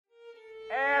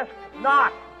Ask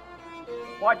not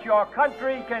what your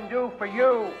country can do for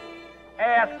you.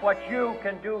 Ask what you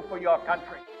can do for your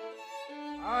country.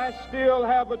 I still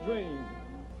have a dream.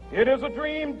 It is a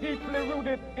dream deeply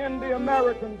rooted in the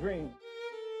American dream.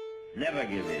 Never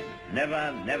give in.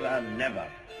 Never, never, never.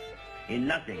 In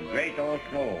nothing, great or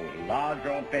small, large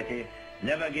or petty,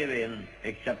 never give in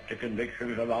except to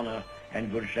convictions of honor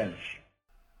and good sense.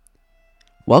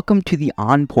 Welcome to the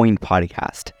On Point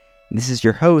podcast. This is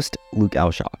your host, Luke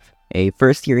Elshoff, a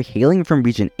first year hailing from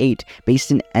Region 8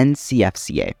 based in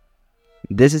NCFCA.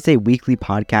 This is a weekly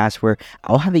podcast where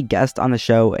I'll have a guest on the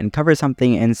show and cover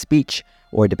something in speech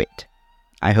or debate.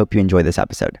 I hope you enjoy this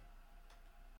episode.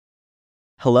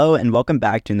 Hello and welcome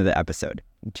back to another episode.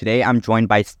 Today I'm joined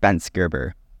by Spence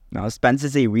Gerber. Now, Spence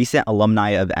is a recent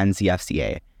alumni of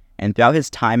NCFCA, and throughout his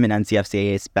time in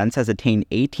NCFCA, Spence has attained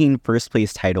 18 first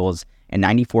place titles and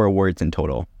 94 awards in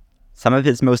total. Some of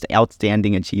his most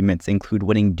outstanding achievements include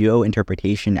winning duo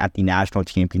interpretation at the National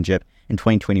Championship in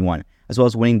 2021, as well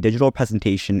as winning digital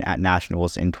presentation at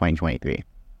Nationals in 2023.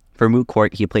 For Moot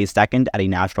Court, he placed second at a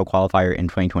national qualifier in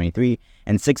 2023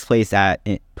 and sixth place at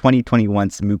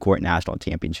 2021's Moot Court National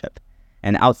Championship.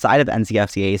 And outside of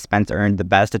NCFCA, Spence earned the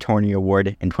Best Attorney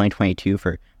Award in 2022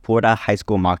 for Florida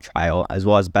Highschool Mock Trial, as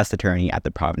well as Best Attorney at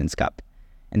the Providence Cup.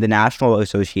 In the National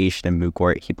Association of Moot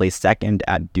Court, he placed second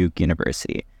at Duke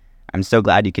University. I'm so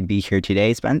glad you could be here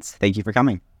today, Spence. Thank you for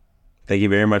coming. Thank you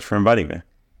very much for inviting me.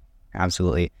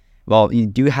 Absolutely. Well, you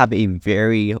do have a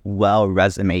very well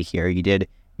resume here. You did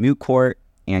Moot Court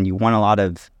and you won a lot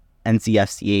of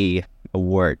NCFCA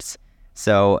awards.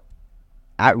 So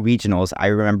at regionals, I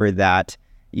remember that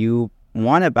you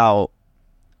won about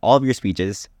all of your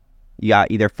speeches. You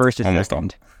got either first or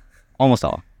second. Almost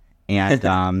all. And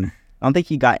I don't think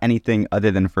you got anything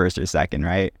other than first or second,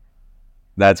 right?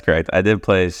 That's correct. I did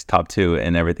place top two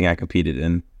in everything I competed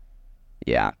in.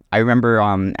 Yeah. I remember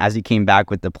as you came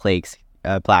back with the plaques,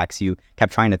 you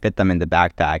kept trying to fit them in the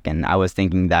backpack, and I was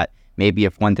thinking that maybe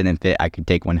if one didn't fit, I could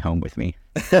take one home with me.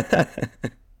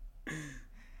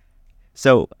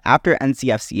 So after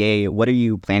NCFCA, what are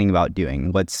you planning about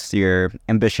doing? What's your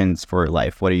ambitions for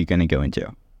life? What are you going to go into?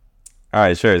 All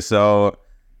right, sure. So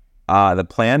the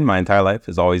plan my entire life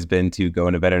has always been to go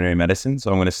into veterinary medicine. So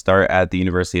I'm going to start at the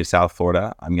University of South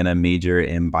Florida. I'm going to major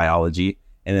in biology.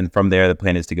 And then from there, the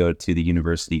plan is to go to the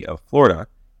University of Florida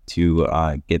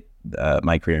to get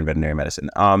my career in veterinary medicine.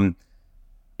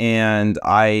 And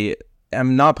I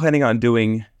am not planning on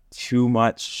doing too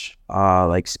much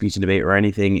like speech and debate or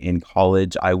anything in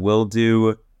college. I will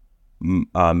do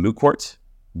Moot Court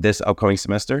this upcoming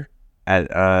semester at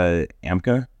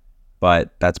AMCA,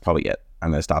 but that's probably it. I'm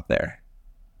going to stop there.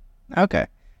 Okay.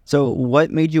 So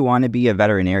what made you want to be a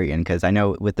veterinarian? Because I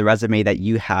know with the resume that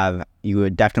you have, you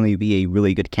would definitely be a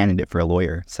really good candidate for a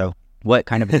lawyer. So what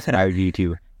kind of inspired you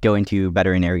to go into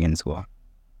veterinarian school?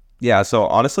 Yeah. So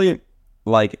honestly,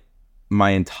 like my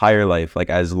entire life,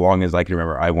 like as long as I can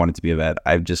remember, I wanted to be a vet.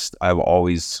 I've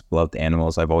always loved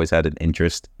animals. I've always had an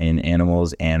interest in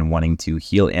animals and wanting to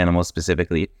heal animals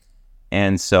specifically.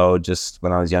 And so just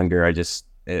when I was younger, I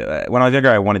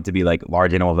wanted to be like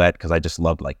large animal vet because I just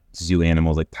loved like zoo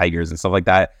animals, like tigers and stuff like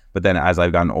that. But then as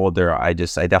I've gotten older, I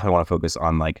definitely want to focus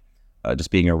on like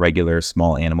just being a regular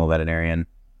small animal veterinarian.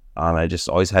 I just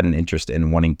always had an interest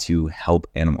in wanting to help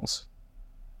animals.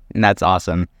 And that's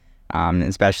awesome.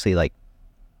 Especially like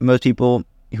most people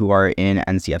who are in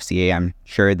NCFCA, I'm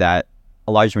sure that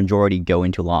a large majority go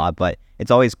into law, but it's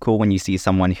always cool when you see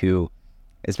someone who,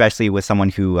 especially with someone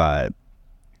who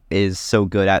is so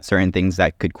good at certain things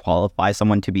that could qualify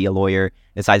someone to be a lawyer,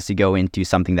 decides to go into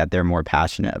something that they're more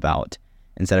passionate about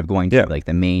instead of going to like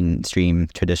the mainstream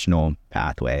traditional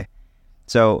pathway.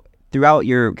 So throughout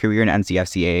your career in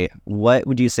NCFCA, what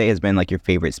would you say has been like your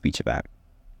favorite speech event?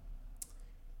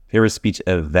 Favorite speech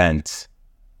event?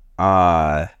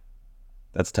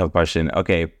 That's a tough question.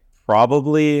 Okay,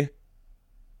 probably,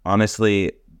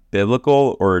 honestly,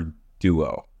 biblical or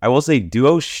duo. I will say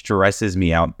duo stresses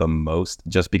me out the most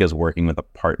just because working with a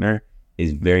partner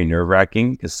is very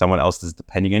nerve-wracking because someone else is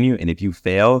depending on you. And if you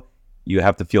fail, you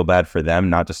have to feel bad for them,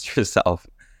 not just yourself.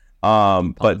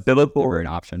 But biblical... Never an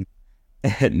option.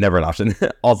 Never an option.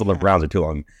 Also, the Browns are too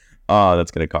long.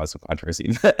 That's going to cause some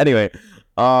controversy. Anyway,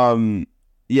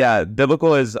 yeah,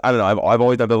 biblical is, I don't know, I've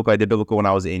always done biblical. I did biblical when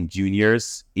I was in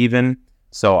juniors even.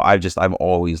 So I've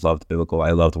always loved biblical.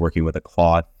 I loved working with a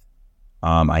cloth.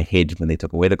 I hated when they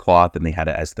took away the cloth and they had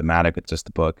it as thematic with just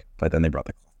the book, but then they brought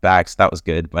the cloth back, so that was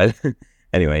good. But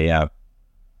anyway, yeah.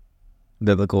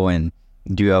 Biblical and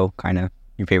duo, kind of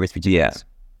your favorite speeches? Yeah.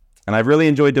 And I've really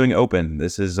enjoyed doing open.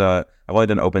 This is, I've only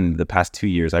done open the past 2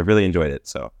 years. I've really enjoyed it,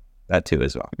 so that too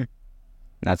as well.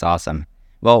 That's awesome.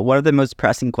 Well, one of the most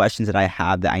pressing questions that I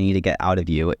have that I need to get out of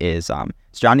you is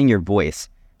surrounding your voice.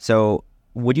 So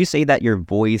would you say that your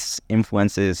voice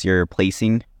influences your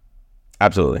placing?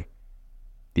 Absolutely.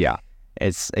 Yeah,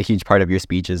 it's a huge part of your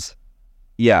speeches.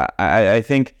 Yeah, I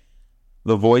think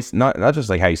the voice, not just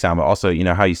like how you sound, but also, you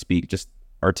know, how you speak, just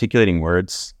articulating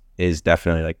words is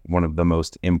definitely like one of the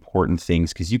most important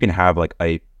things, because you can have like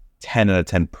a 10 out of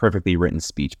 10 perfectly written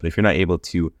speech, but if you're not able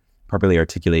to properly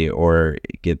articulate or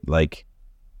get like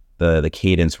the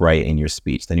cadence right in your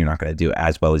speech, then you're not going to do it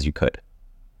as well as you could.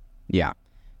 Yeah.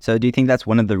 So do you think that's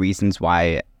one of the reasons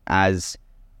why, as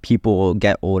people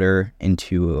get older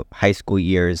into high school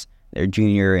years, their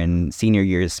junior and senior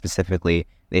years specifically,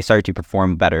 they start to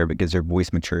perform better because their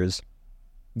voice matures?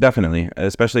 Definitely,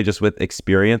 especially just with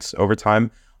experience over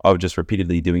time of just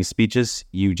repeatedly doing speeches,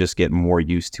 you just get more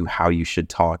used to how you should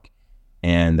talk,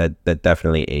 and that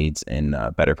definitely aids in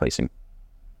better placing.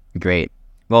 Great.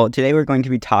 Well, today we're going to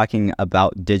be talking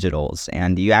about digitals,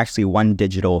 and you actually won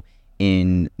digital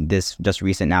in this just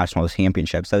recent national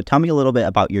championship. So tell me a little bit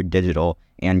about your digital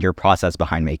and your process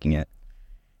behind making it.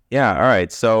 Yeah, all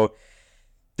right. So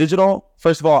digital,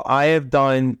 first of all, I have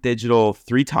done digital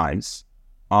 3 times.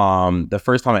 The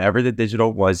first time I ever did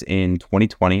digital was in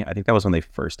 2020. I think that was when they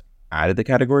first added the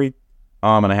category.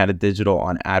 And I had a digital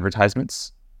on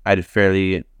advertisements. I did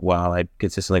fairly well. I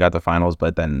consistently got the finals,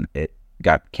 but then it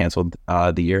got canceled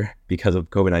the year because of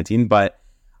COVID-19. But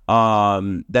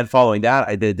then following that,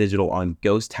 I did digital on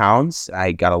ghost towns.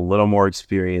 I got a little more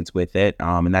experience with it,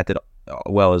 and that did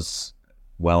well.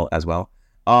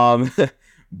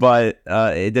 But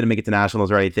it didn't make it to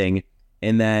nationals or anything.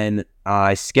 And then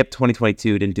I skipped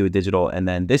 2022, didn't do a digital. And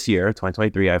then this year,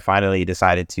 2023, I finally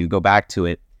decided to go back to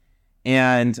it.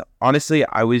 And honestly,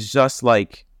 I was just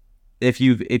like, if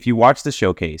you watch the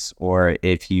showcase, or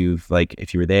if you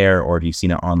were there, or if you've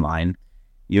seen it online,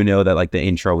 you know that like the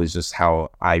intro was just how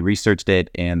I researched it,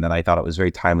 and that I thought it was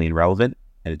very timely and relevant.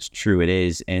 And it's true, it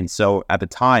is. And so at the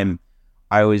time,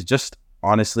 I was just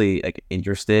honestly like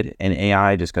interested in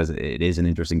AI, just because it is an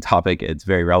interesting topic. It's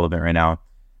very relevant right now.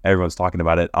 Everyone's talking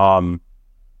about it,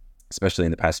 especially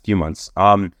in the past few months.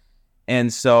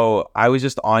 And so I was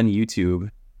just on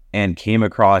YouTube and came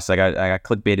across, I got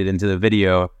clickbaited into the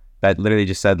video that literally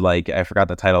just said, like, I forgot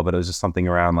the title, but it was just something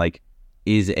around like,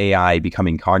 is AI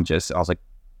becoming conscious? I was like,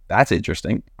 that's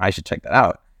interesting. I should check that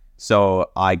out.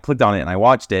 So I clicked on it and I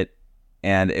watched it,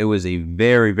 and it was a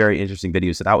very, very interesting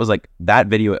video. So that was like, that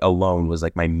video alone was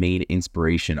like my main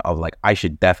inspiration of like, I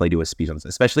should definitely do a speech on this,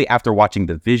 especially after watching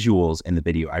the visuals in the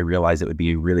video. I realized it would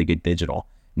be a really good digital,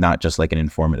 not just like an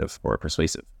informative or a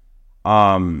persuasive.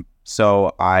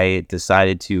 So I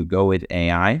decided to go with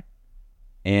AI,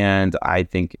 and I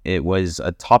think it was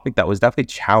a topic that was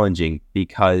definitely challenging,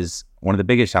 because one of the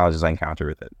biggest challenges I encountered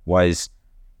with it was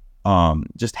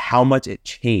just how much it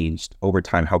changed over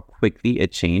time, how quickly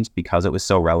it changed, because it was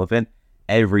so relevant.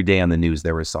 Every day on the news,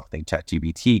 there was something.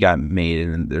 ChatGPT got made,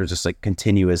 and there was just like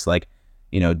continuous, like,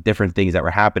 you know, different things that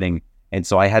were happening. And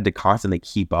so I had to constantly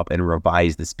keep up and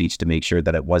revise the speech to make sure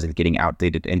that it wasn't getting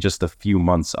outdated in just a few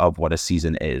months of what a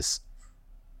season is.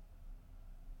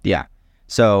 Yeah.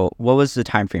 So what was the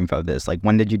time frame for this? Like,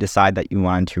 when did you decide that you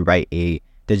wanted to write a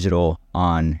digital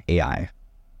on AI?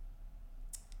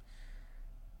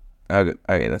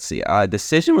 Okay, let's see.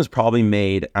 Decision was probably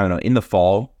made, I don't know, in the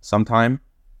fall sometime.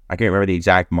 I can't remember the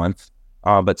exact month,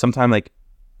 but sometime like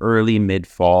early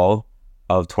mid-fall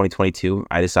of 2022,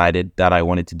 I decided that I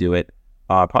wanted to do it.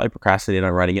 Probably procrastinated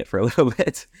on writing it for a little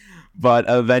bit, but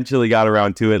eventually got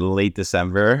around to it late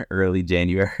December, early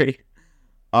January.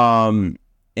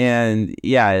 And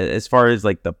yeah, as far as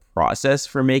like the process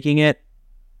for making it,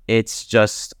 it's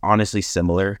just honestly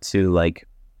similar to like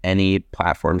any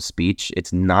platform speech.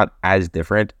 It's not as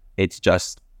different. It's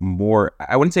just more,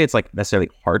 I wouldn't say it's like necessarily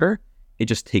harder. It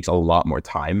just takes a lot more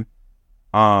time.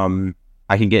 I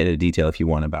can get into detail if you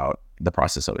want about the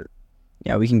process of it.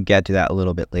 Yeah, we can get to that a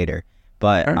little bit later.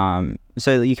 But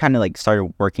so you kind of like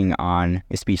started working on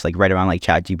a speech like right around like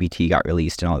ChatGPT got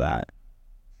released and all that.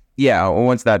 Yeah,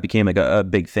 once that became like a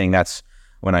big thing, that's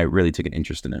when I really took an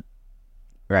interest in it.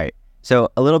 Right.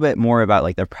 So a little bit more about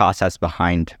like the process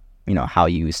behind, you know, how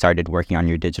you started working on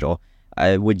your digital.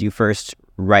 Would you first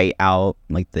write out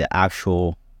like the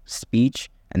actual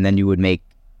speech, and then you would make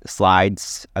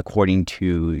slides according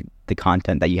to the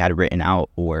content that you had written out,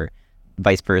 or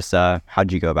vice versa? How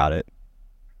did you go about it?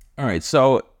 All right,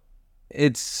 so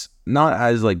it's not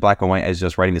as like black and white as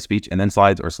just writing the speech and then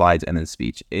slides, or slides and then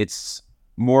speech. It's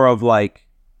more of like,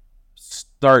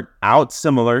 start out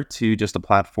similar to just a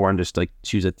platform, just like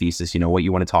choose a thesis, you know, what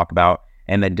you want to talk about,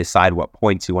 and then decide what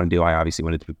points you want to do. I obviously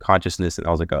want to do consciousness, and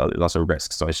I was like, oh, there's also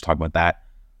risks, so I should talk about that.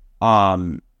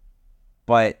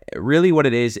 But really what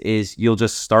it is you'll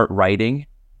just start writing,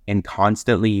 and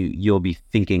constantly you'll be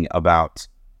thinking about,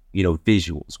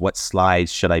 visuals. What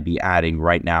slides should I be adding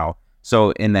right now?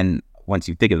 So, and then once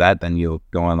you think of that, then you'll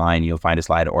go online, you'll find a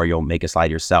slide, or you'll make a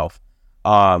slide yourself.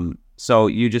 So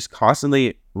you just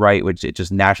constantly write, which it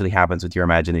just naturally happens with your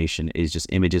imagination, is just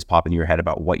images pop into your head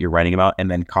about what you're writing about,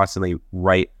 and then constantly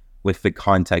write with the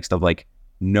context of like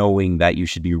knowing that you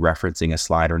should be referencing a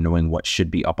slide or knowing what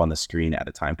should be up on the screen at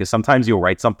a time. Because sometimes you'll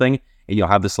write something and you'll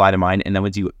have the slide in mind, and then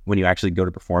when you actually go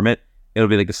to perform it, it'll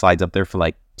be like the slide's up there for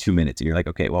like 2 minutes, and you're like,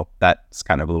 okay, well, that's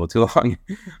kind of a little too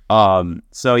long.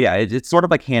 So yeah, it's sort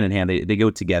of like hand in hand. They go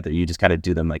together. You just kind of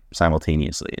do them like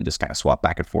simultaneously and just kind of swap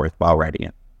back and forth while writing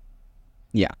it.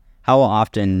 Yeah. How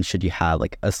often should you have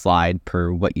like a slide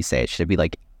per what you say? Should it be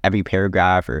like every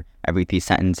paragraph or every 3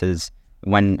 sentences?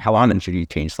 How often should you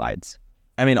change slides?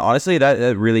 I mean, honestly,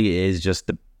 that really is just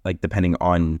depending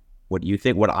on what you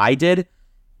think. What I did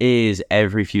is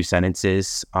every few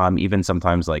sentences, even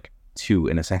sometimes like 2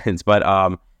 in a sentence, but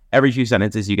every few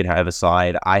sentences you could have a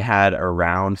slide. I had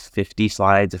around 50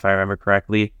 slides, if I remember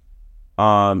correctly.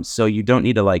 So you don't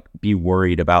need to like be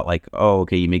worried about like, oh,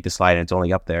 okay, you make the slide and it's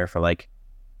only up there for like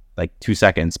 2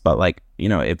 seconds, but like,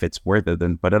 if it's worth it,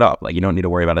 then put it up. Like, you don't need to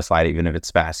worry about a slide, even if it's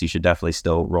fast. You should definitely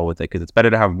still roll with it, because it's better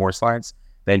to have more slides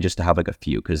than just to have like a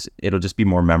few, because it'll just be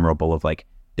more memorable of like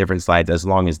different slides, as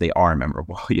long as they are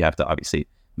memorable. You have to obviously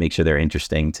make sure they're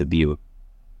interesting to view.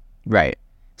 Right.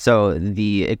 So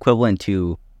the equivalent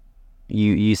to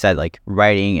you said like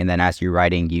writing, and then as you're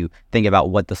writing, you think about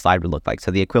what the slide would look like.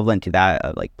 So the equivalent to that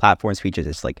of like platform speeches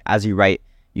is like, as you write,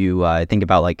 you think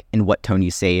about like in what tone you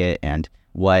say it, and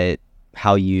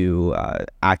how you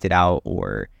act it out,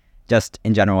 or just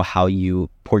in general how you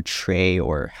portray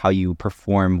or how you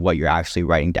perform what you're actually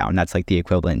writing down. That's like the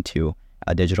equivalent to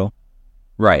digital.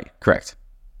 Right. Correct.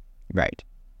 Right.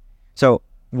 So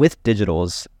with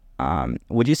digitals,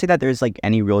 would you say that there's like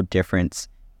any real difference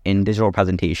in digital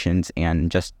presentations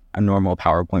and just a normal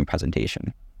PowerPoint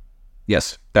presentation?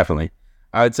 Yes, definitely.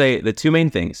 I would say the 2 main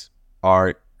things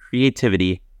are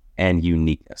creativity and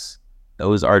uniqueness.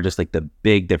 Those are just like the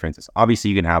big differences. Obviously,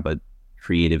 you can have a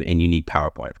creative and unique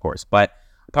PowerPoint, of course, but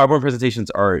PowerPoint presentations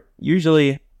are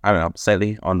usually, I don't know,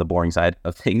 slightly on the boring side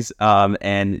of things,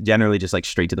 and generally just like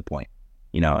straight to the point.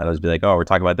 It'll just be like, oh, we're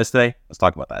talking about this today. Let's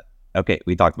talk about that. Okay,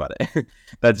 we talked about it.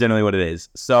 That's generally what it is.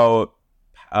 So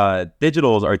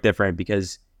digitals are different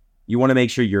because you want to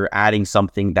make sure you're adding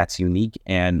something that's unique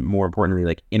and, more importantly,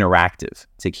 like interactive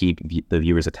to keep the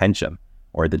viewer's attention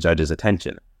or the judge's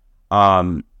attention.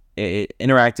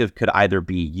 Interactive could either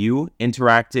be you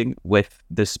interacting with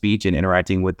the speech and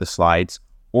interacting with the slides,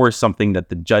 or something that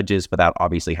the judges, without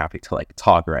obviously having to like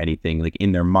talk or anything, like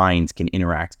in their minds can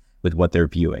interact with what they're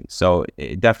viewing. So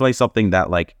definitely something that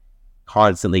like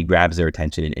constantly grabs their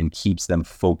attention and keeps them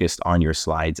focused on your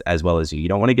slides as well as you. You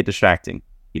don't want to get distracting.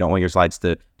 You don't want your slides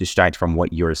to distract from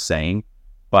what you're saying,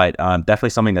 but definitely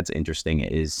something that's interesting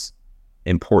is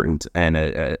important, and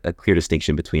a clear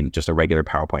distinction between just a regular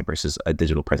PowerPoint versus a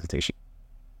digital presentation.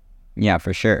 Yeah,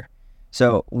 for sure.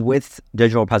 So with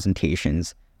digital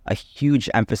presentations, a huge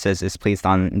emphasis is placed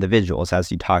on the visuals,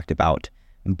 as you talked about.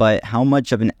 But how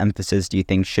much of an emphasis do you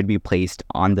think should be placed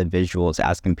on the visuals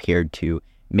as compared to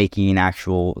making an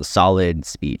actual solid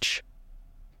speech?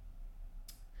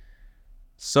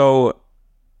 So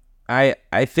I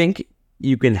think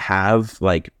you can have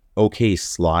like okay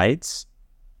slides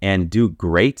and do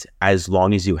great as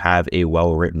long as you have a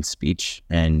well-written speech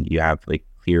and you have like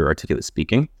clear, articulate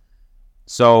speaking.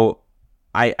 So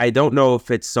I don't know if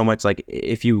it's so much like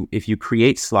if you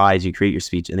create slides, you create your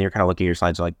speech, and then you're kind of looking at your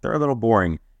slides, you're like, they're a little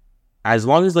boring. As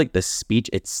long as like the speech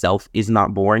itself is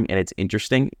not boring and it's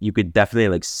interesting, you could definitely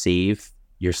like save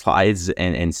your slides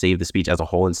and save the speech as a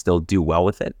whole and still do well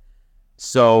with it.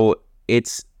 So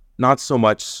it's not so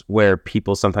much where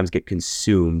people sometimes get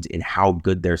consumed in how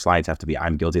good their slides have to be.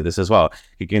 I'm guilty of this as well.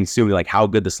 You can consume like how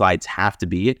good the slides have to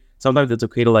be. Sometimes it's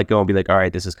okay to let go and be like, all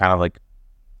right, this is kind of like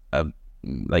a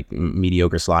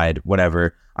mediocre slide,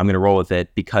 whatever. I'm going to roll with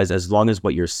it, because as long as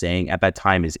what you're saying at that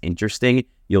time is interesting,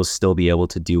 you'll still be able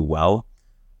to do well.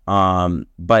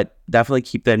 But definitely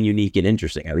keep them unique and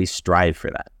interesting. At least strive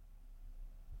for that.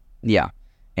 Yeah.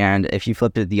 And if you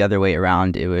flipped it the other way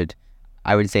around,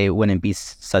 I would say it wouldn't be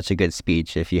such a good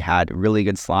speech if you had really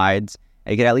good slides.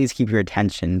 It could at least keep your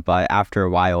attention, but after a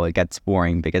while it gets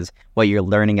boring because what you're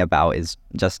learning about is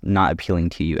just not appealing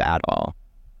to you at all.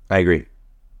 I agree.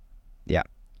 Yeah.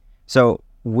 So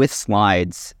with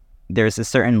slides, there's a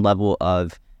certain level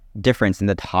of difference in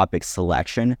the topic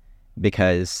selection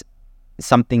because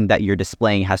something that you're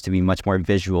displaying has to be much more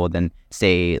visual than,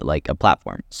 say, like a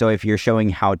platform. So if you're showing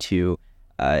how to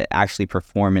actually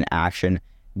perform an action,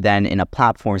 then in a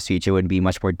platform speech, it would be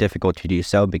much more difficult to do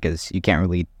so because you can't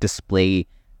really display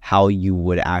how you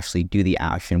would actually do the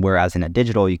action. Whereas in a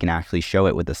digital, you can actually show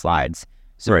it with the slides.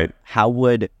 So Right. How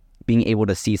would being able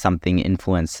to see something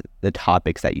influence the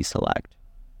topics that you select?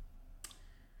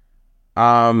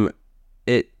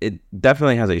 It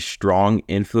definitely has a strong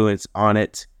influence on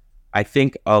it. I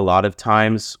think a lot of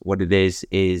times what it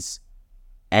is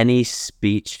any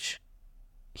speech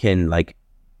can like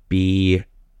be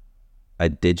a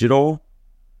digital,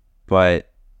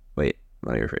 but wait,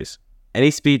 let me rephrase.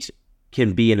 Any speech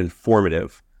can be an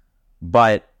informative,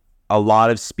 but a lot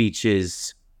of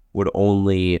speeches would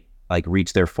only like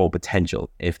reach their full potential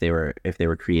if they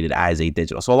were created as a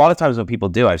digital. So a lot of times what people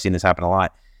do, I've seen this happen a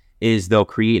lot, is they'll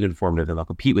create an informative and they'll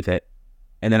compete with it.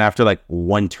 And then after like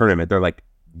one tournament, they're like,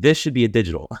 this should be a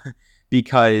digital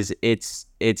because it's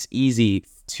easy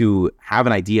to have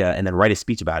an idea and then write a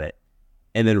speech about it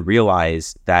and then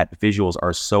realize that visuals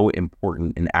are so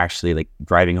important in actually like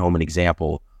driving home an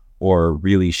example or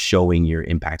really showing your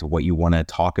impact of what you want to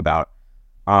talk about.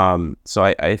 So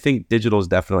I think digitals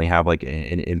definitely have like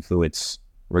an influence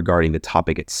regarding the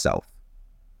topic itself.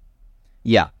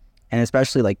 Yeah. And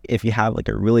especially like if you have like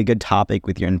a really good topic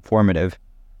with your informative,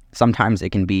 sometimes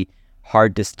it can be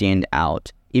hard to stand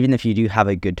out, even if you do have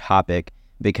a good topic,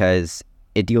 because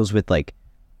it deals with like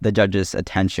the judge's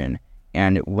attention.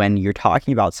 And when you're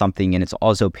talking about something and it's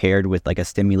also paired with like a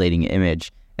stimulating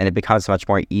image, then it becomes much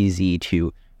more easy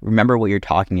to remember what you're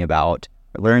talking about,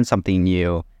 learn something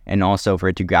new, and also for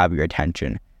it to grab your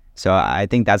attention. So I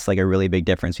think that's like a really big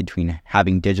difference between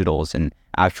having digitals and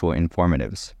actual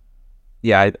informatives.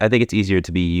 Yeah, I think it's easier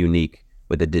to be unique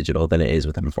with a digital than it is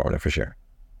with an informative for sure.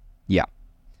 Yeah.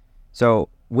 So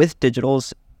with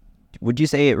digitals, would you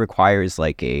say it requires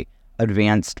like a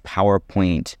advanced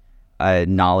PowerPoint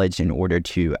knowledge in order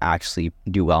to actually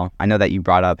do well? I know that you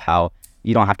brought up how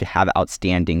you don't have to have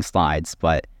outstanding slides,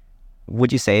 but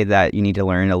would you say that you need to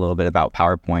learn a little bit about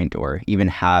PowerPoint or even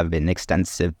have an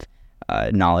extensive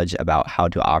knowledge about how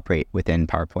to operate within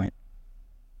PowerPoint?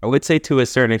 I would say to a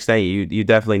certain extent, you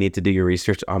definitely need to do your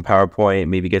research on PowerPoint,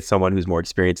 maybe get someone who's more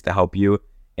experienced to help you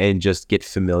and just get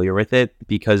familiar with it,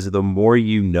 because the more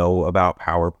you know about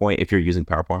PowerPoint, if you're using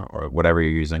PowerPoint or whatever you're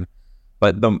using,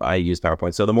 but I use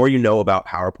PowerPoint. So the more you know about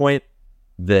PowerPoint,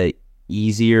 the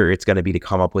easier it's going to be to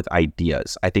come up with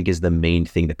ideas, I think is the main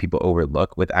thing that people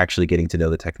overlook with actually getting to know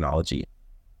the technology.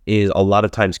 Is a lot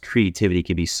of times creativity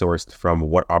can be sourced from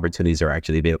what opportunities are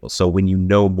actually available. So when you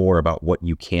know more about what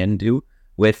you can do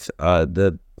with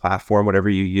the platform, whatever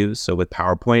you use, so with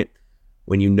PowerPoint,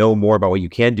 when you know more about what you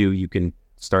can do, you can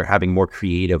start having more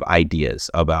creative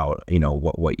ideas about, you know,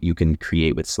 what you can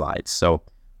create with slides. So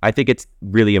I think it's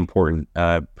really important,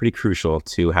 pretty crucial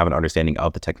to have an understanding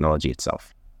of the technology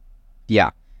itself. Yeah.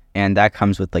 And that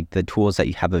comes with like the tools that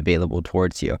you have available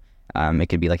towards you. It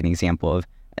could be like an example of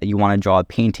you want to draw a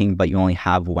painting, but you only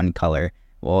have one color.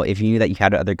 Well, if you knew that you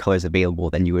had other colors available,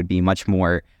 then you would be much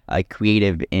more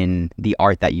creative in the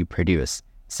art that you produce.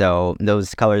 So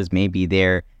those colors may be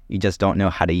there, you just don't know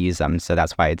how to use them. So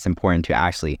that's why it's important to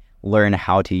actually learn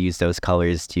how to use those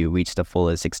colors to reach the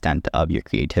fullest extent of your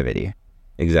creativity.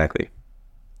 Exactly.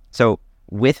 So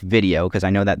with video, because I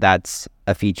know that that's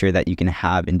a feature that you can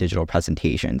have in digital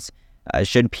presentations,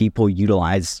 should people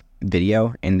utilize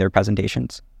video in their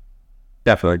presentations?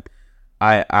 Definitely.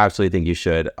 I absolutely think you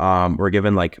should. We're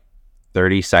given like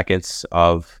 30 seconds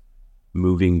of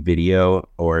moving video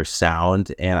or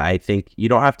sound, and I think you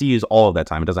don't have to use all of that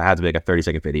time. It doesn't have to be like a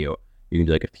 30-second video. You can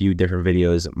do like a few different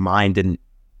videos. Mine didn't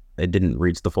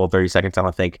reach the full 30 seconds, I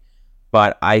don't think,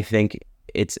 but I think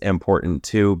it's important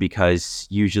too, because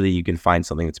usually you can find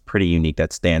something that's pretty unique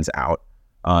that stands out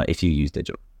if you use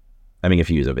digital. I mean, if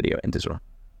you use a video in digital.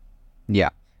 Yeah.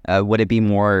 Would it be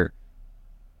more,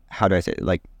 how do I say it?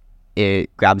 Like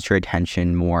it grabs your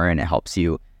attention more and it helps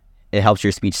your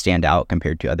speech stand out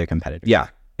compared to other competitors? Yeah,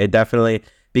 it definitely,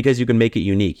 because you can make it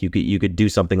unique. You could do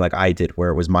something like I did, where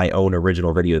it was my own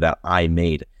original video that I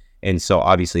made. And so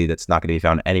obviously that's not going to be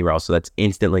found anywhere else. So that's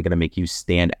instantly going to make you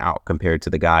stand out compared to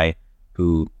the guy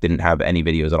who didn't have any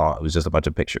videos at all. It was just a bunch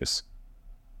of pictures.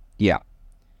 Yeah.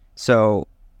 So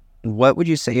what would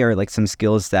you say are like some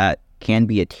skills that can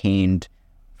be attained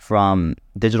from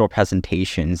digital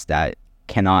presentations that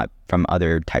cannot from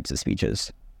other types of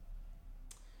speeches?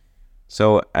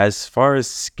 So as far as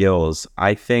skills,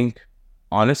 I think,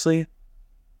 honestly,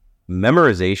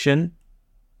 memorization,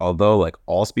 although like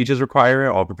all speeches require it,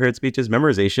 all prepared speeches,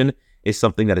 memorization is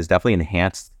something that is definitely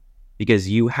enhanced because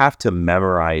you have to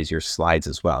memorize your slides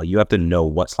as well. You have to know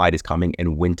what slide is coming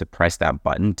and when to press that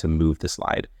button to move the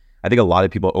slide. I think a lot of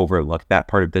people overlook that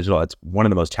part of digital. It's one of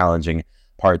the most challenging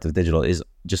parts of digital, is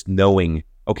just knowing,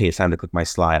 okay, it's time to click my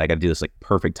slide. I got to do this like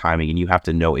perfect timing, and you have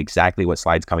to know exactly what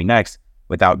slide's coming next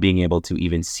without being able to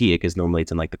even see it, because normally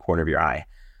it's in like the corner of your eye.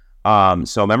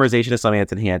 So memorization is something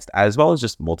that's enhanced, as well as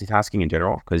just multitasking in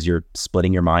general, because you're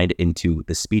splitting your mind into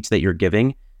the speech that you're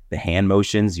giving, the hand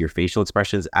motions, your facial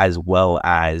expressions, as well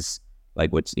as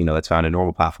like what's, that's found in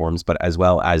normal platforms, but as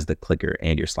well as the clicker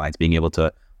and your slides, being able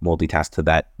to multitask to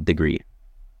that degree.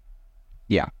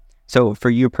 Yeah. So for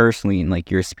you personally, in like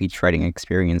your speech writing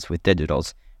experience with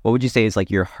digitals, what would you say is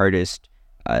like your hardest,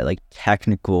 like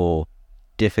technical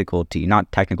difficulty,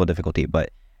 not technical difficulty,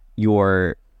 but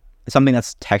something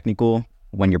that's technical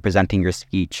when you're presenting your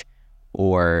speech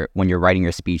or when you're writing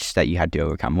your speech that you had to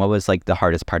overcome? What was like the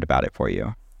hardest part about it for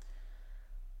you?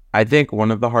 I think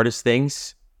one of the hardest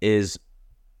things is,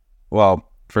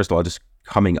 well, first of all, just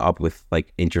coming up with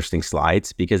like interesting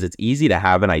slides, because it's easy to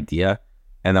have an idea,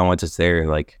 and then once it's there,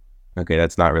 like, okay,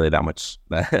 that's not really that much,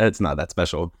 that's not that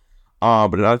special.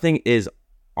 But another thing is,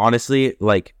 honestly,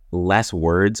 like less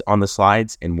words on the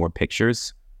slides and more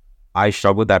pictures. I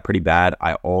struggle with that pretty bad.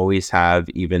 I always have,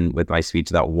 even with my speech,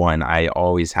 that one, I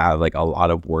always have like a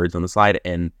lot of words on the slide,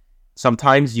 and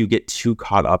sometimes you get too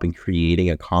caught up in creating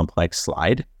a complex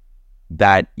slide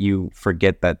that you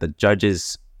forget that the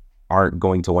judges aren't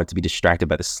going to want to be distracted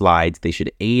by the slides. They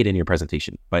should aid in your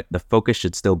presentation, but the focus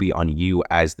should still be on you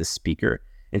as the speaker.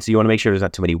 And so you want to make sure there's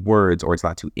not too many words, or it's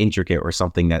not too intricate, or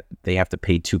something that they have to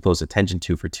pay too close attention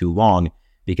to for too long,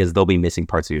 because they'll be missing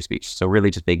parts of your speech. So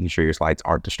really just making sure your slides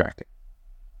aren't distracting.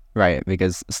 Right,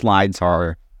 because slides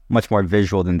are much more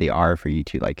visual than they are for you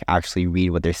to like actually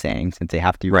read what they're saying, since they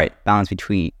have to balance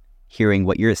between hearing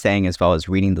what you're saying as well as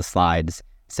reading the slides.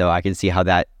 So I can see how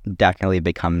that definitely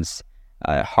becomes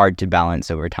hard to balance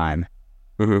over time.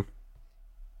 Mm-hmm.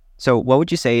 So what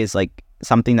would you say is like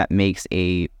something that makes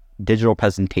a digital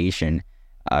presentation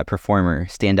performer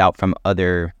stand out from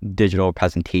other digital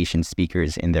presentation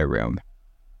speakers in their room?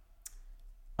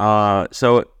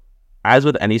 So as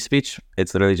with any speech,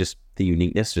 it's literally just the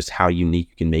uniqueness, just how unique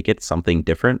you can make it, something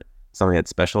different, something that's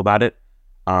special about it,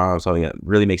 something that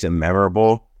really makes it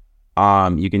memorable.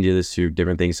 You can do this through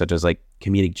different things, such as like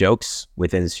comedic jokes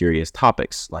within serious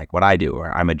topics, like what I do,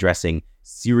 where I'm addressing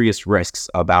serious risks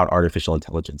about artificial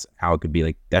intelligence, how it could be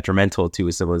like detrimental to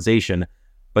a civilization.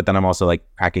 But then I'm also like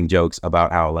cracking jokes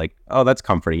about how like, oh, that's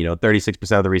comforting.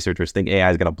 36% of the researchers think AI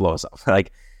is going to blow us up.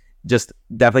 Like, just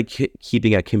definitely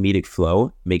keeping a comedic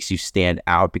flow makes you stand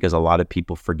out, because a lot of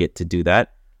people forget to do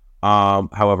that.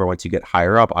 However, once you get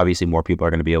higher up, obviously more people are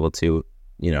going to be able to,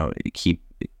 keep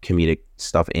comedic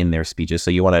stuff in their speeches. So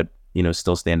you want to,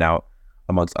 still stand out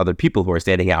amongst other people who are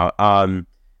standing out.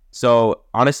 So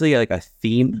honestly, like a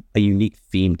unique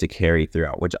theme to carry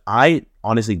throughout, which I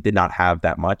honestly did not have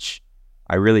that much.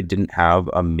 I really didn't have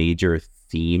a major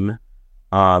theme.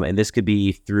 And this could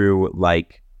be through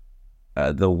like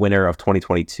the winner of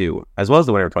 2022, as well as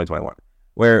the winner of 2021,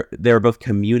 where they're both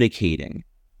communicating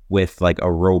with like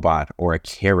a robot or a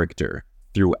character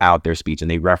throughout their speech, and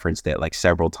they referenced it like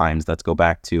several times. Let's go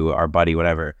back to our buddy,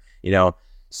 whatever,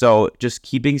 So just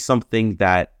keeping something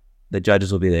that the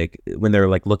judges will be like, when they're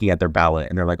like looking at their ballot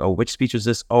and they're like, oh, which speech was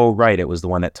this? Oh, right, it was the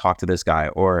one that talked to this guy,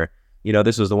 or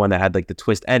this was the one that had like the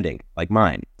twist ending, like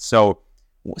mine. So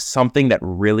something that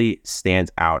really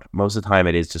stands out. Most of the time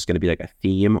it is just going to be like a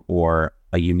theme or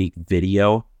a unique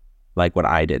video, like what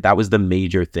I did. That was the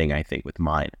major thing, I think, with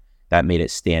mine that made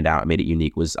it stand out, made it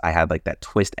unique, was I had like that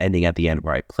twist ending at the end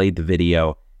where I played the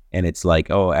video, and it's like,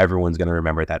 oh, everyone's going to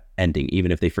remember that ending, even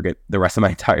if they forget the rest of my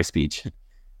entire speech.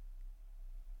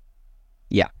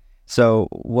 Yeah. So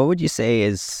what would you say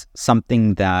is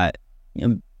something that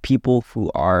people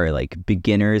who are like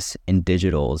beginners in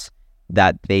digitals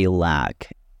that they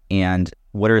lack, and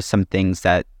what are some things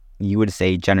that you would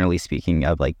say, generally speaking,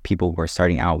 of like people who are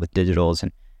starting out with digitals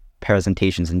and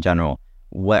presentations in general,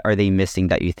 what are they missing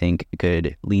that you think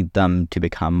could lead them to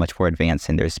become much more advanced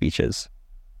in their speeches?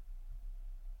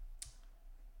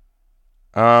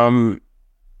 I'm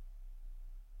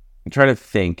trying to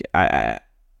think. I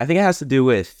think it has to do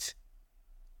with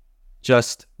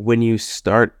just when you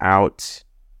start out,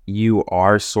 you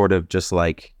are sort of just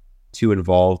like too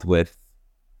involved with,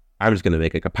 I'm just going to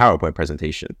make like a PowerPoint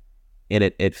presentation. And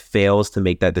it fails to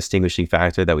make that distinguishing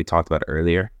factor that we talked about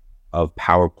earlier of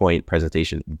PowerPoint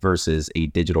presentation versus a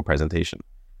digital presentation,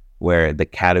 where the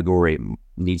category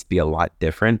needs to be a lot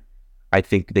different. I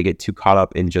think they get too caught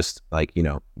up in just like,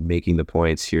 making the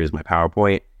points, here's my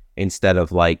PowerPoint, instead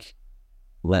of like,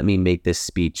 let me make this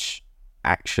speech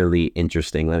actually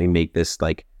interesting. Let me make this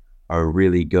like a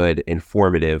really good,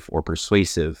 informative or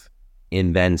persuasive,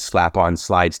 and then slap on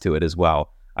slides to it as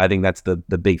well. I think that's the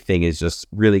big thing, is just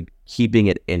really keeping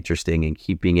it interesting and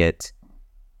keeping it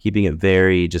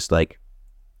very just like,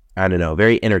 I don't know,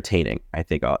 very entertaining. I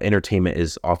think entertainment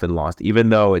is often lost, even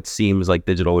though it seems like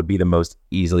digital would be the most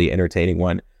easily entertaining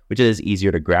one, which is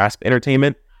easier to grasp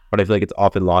entertainment. But I feel like it's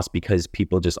often lost because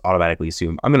people just automatically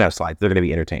assume, I'm going to have slides, they're going to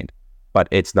be entertained. But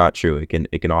it's not true.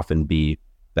 It can often be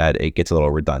that it gets a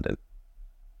little redundant.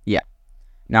 Yeah.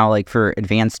 Now, like for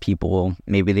advanced people,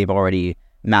 maybe they've already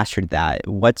mastered that.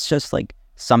 What's just like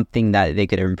something that they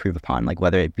could improve upon? Like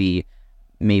whether it be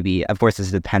maybe, of course,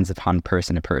 this depends upon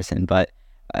person to person, but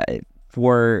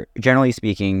for generally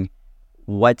speaking,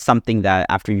 what's something that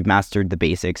after you've mastered the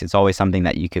basics, it's always something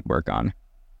that you could work on?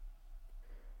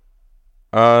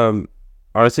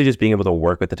 Honestly, just being able to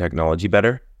work with the technology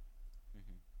better.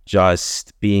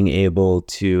 Just being able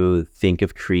to think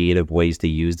of creative ways to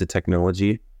use the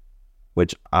technology,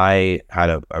 which I had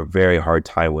a very hard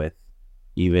time with.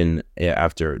 Even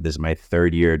after this is my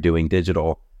third year doing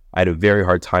digital, I had a very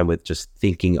hard time with just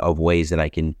thinking of ways that I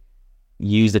can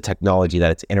use the technology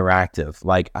that it's interactive.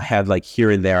 Like I had like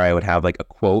here and there, I would have like a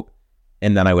quote,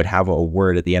 and then I would have a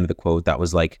word at the end of the quote that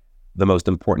was like the most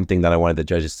important thing that I wanted the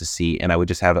judges to see. And I would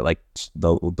just have it like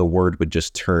the word would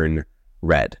just turn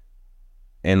red.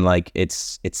 And like,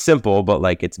 it's simple, but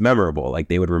like it's memorable. Like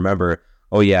they would remember,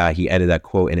 oh yeah, he added that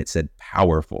quote and it said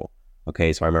powerful.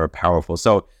 Okay. So I remember powerful.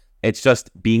 So it's just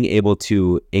being able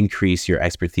to increase your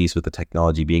expertise with the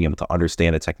technology, being able to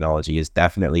understand the technology is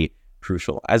definitely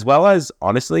crucial, as well as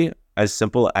honestly, as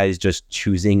simple as just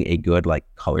choosing a good like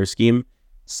color scheme,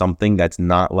 something that's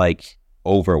not like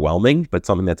overwhelming, but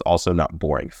something that's also not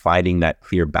boring, finding that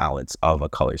clear balance of a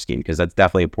color scheme, because that's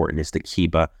definitely important, is to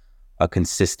keep a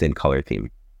consistent color theme.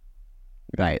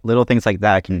 Right. Little things like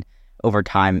that can over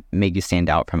time make you stand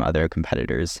out from other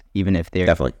competitors, even if they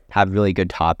have really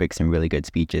good topics and really good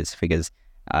speeches, because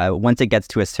once it gets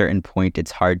to a certain point,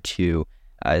 it's hard to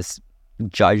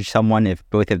judge someone if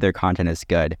both of their content is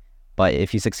good. But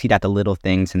if you succeed at the little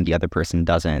things and the other person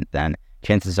doesn't, then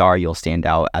chances are you'll stand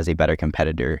out as a better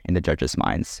competitor in the judges'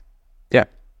 minds. Yeah.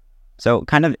 So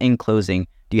kind of in closing,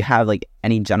 do you have like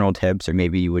any general tips, or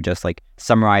maybe you would just like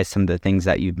summarize some of the things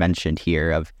that you've mentioned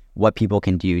here of what people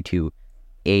can do to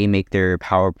make their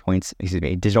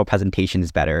digital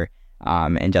presentations better,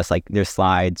 and just like their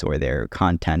slides or their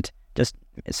content, just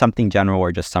something general,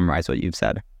 or just summarize what you've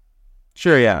said?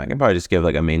 Sure, yeah. I can probably just give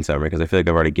like a main summary, because I feel like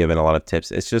I've already given a lot of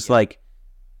tips. It's just like,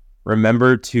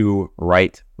 remember to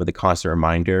write with a constant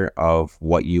reminder of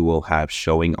what you will have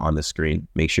showing on the screen.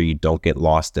 Make sure you don't get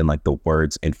lost in like the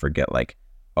words and forget like,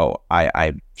 oh,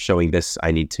 I'm showing this,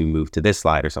 I need to move to this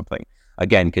slide or something.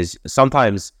 Again, because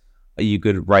sometimes you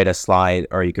could write a slide,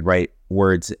 or you could write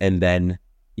words, and then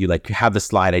you like have the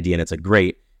slide idea and it's like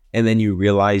great, and then you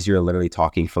realize you're literally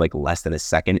talking for like less than a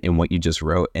second in what you just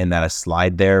wrote, and that a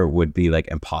slide there would be like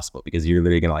impossible, because you're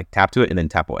literally gonna like tap to it and then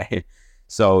tap away.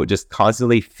 So just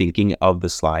constantly thinking of the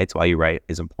slides while you write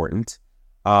is important.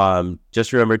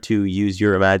 Just remember to use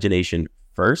your imagination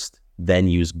first, then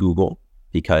use Google,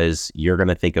 because you're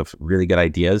gonna think of really good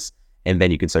ideas, and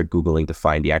then you can start Googling to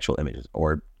find the actual images,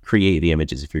 or create the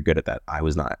images if you're good at that. I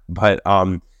was not, but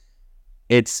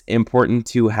it's important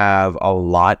to have a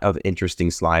lot of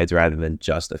interesting slides rather than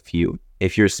just a few.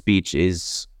 If your speech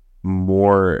is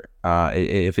more,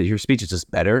 if your speech is just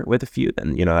better with a few,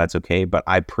 then that's okay. But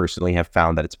I personally have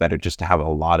found that it's better just to have a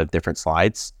lot of different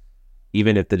slides.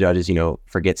 Even if the judges,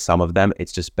 forget some of them,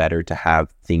 it's just better to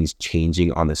have things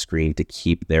changing on the screen to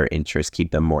keep their interest,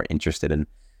 keep them more interested and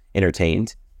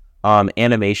entertained.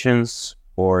 Animations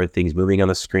or things moving on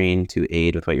the screen to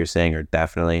aid with what you're saying are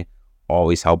definitely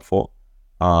always helpful.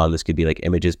 This could be like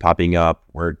images popping up,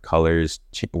 word colors,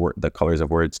 the colors of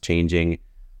words changing.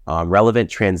 Relevant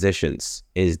transitions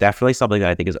is definitely something that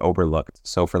I think is overlooked.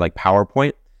 So for like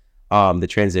PowerPoint, the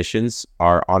transitions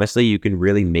are honestly, you can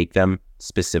really make them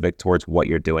specific towards what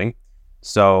you're doing.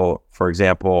 So for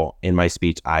example, in my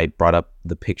speech, I brought up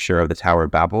the picture of the Tower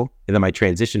of Babel, and then my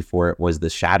transition for it was the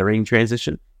shattering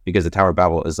transition, because the Tower of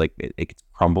Babel is like, it gets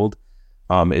crumbled,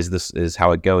 is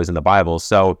how it goes in the Bible.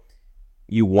 So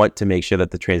you want to make sure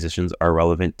that the transitions are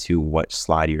relevant to what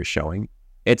slide you're showing.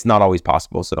 It's not always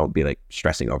possible, so don't be like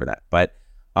stressing over that. But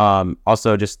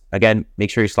also just, again, make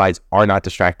sure your slides are not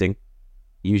distracting.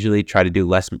 Usually try to do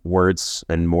less words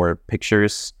and more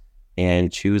pictures,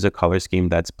 and choose a color scheme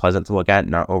that's pleasant to look at,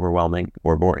 not overwhelming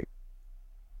or boring.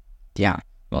 Yeah,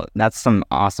 well, that's some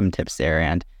awesome tips there,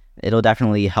 and it'll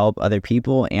definitely help other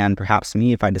people and perhaps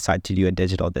me if I decide to do a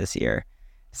digital this year.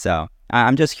 So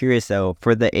I'm just curious though,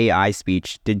 for the AI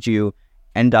speech, did you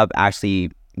end up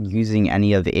actually using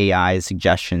any of AI's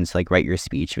suggestions to like write your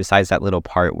speech besides that little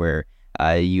part where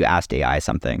you asked AI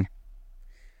something?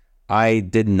 I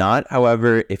did not.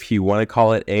 However, if you want to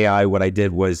call it AI, what I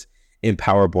did was in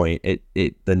PowerPoint,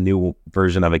 the new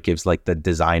version of it gives like the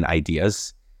design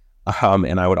ideas.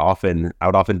 And I would often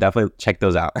definitely check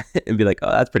those out and be like,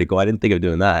 oh, that's pretty cool. I didn't think of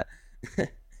doing that.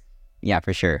 Yeah,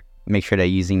 for sure. Make sure to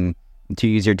use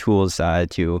your tools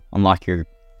to unlock your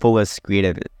fullest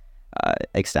creative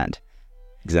extent.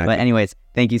 Exactly. But anyways,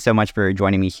 thank you so much for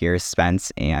joining me here,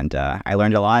 Spence. And I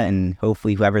learned a lot, and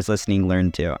hopefully whoever's listening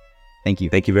learned too. Thank you.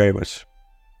 Thank you very much.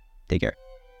 Take care.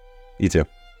 You too.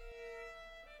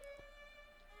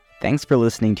 Thanks for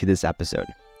listening to this episode.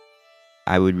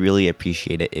 I would really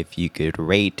appreciate it if you could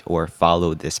rate or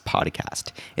follow this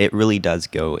podcast. It really does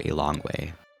go a long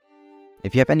way.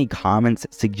 If you have any comments,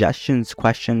 suggestions,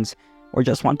 questions, or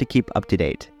just want to keep up to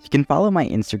date, you can follow my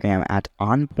Instagram at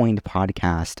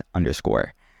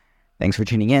onpointpodcast_. Thanks for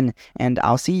tuning in, and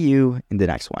I'll see you in the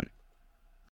next one.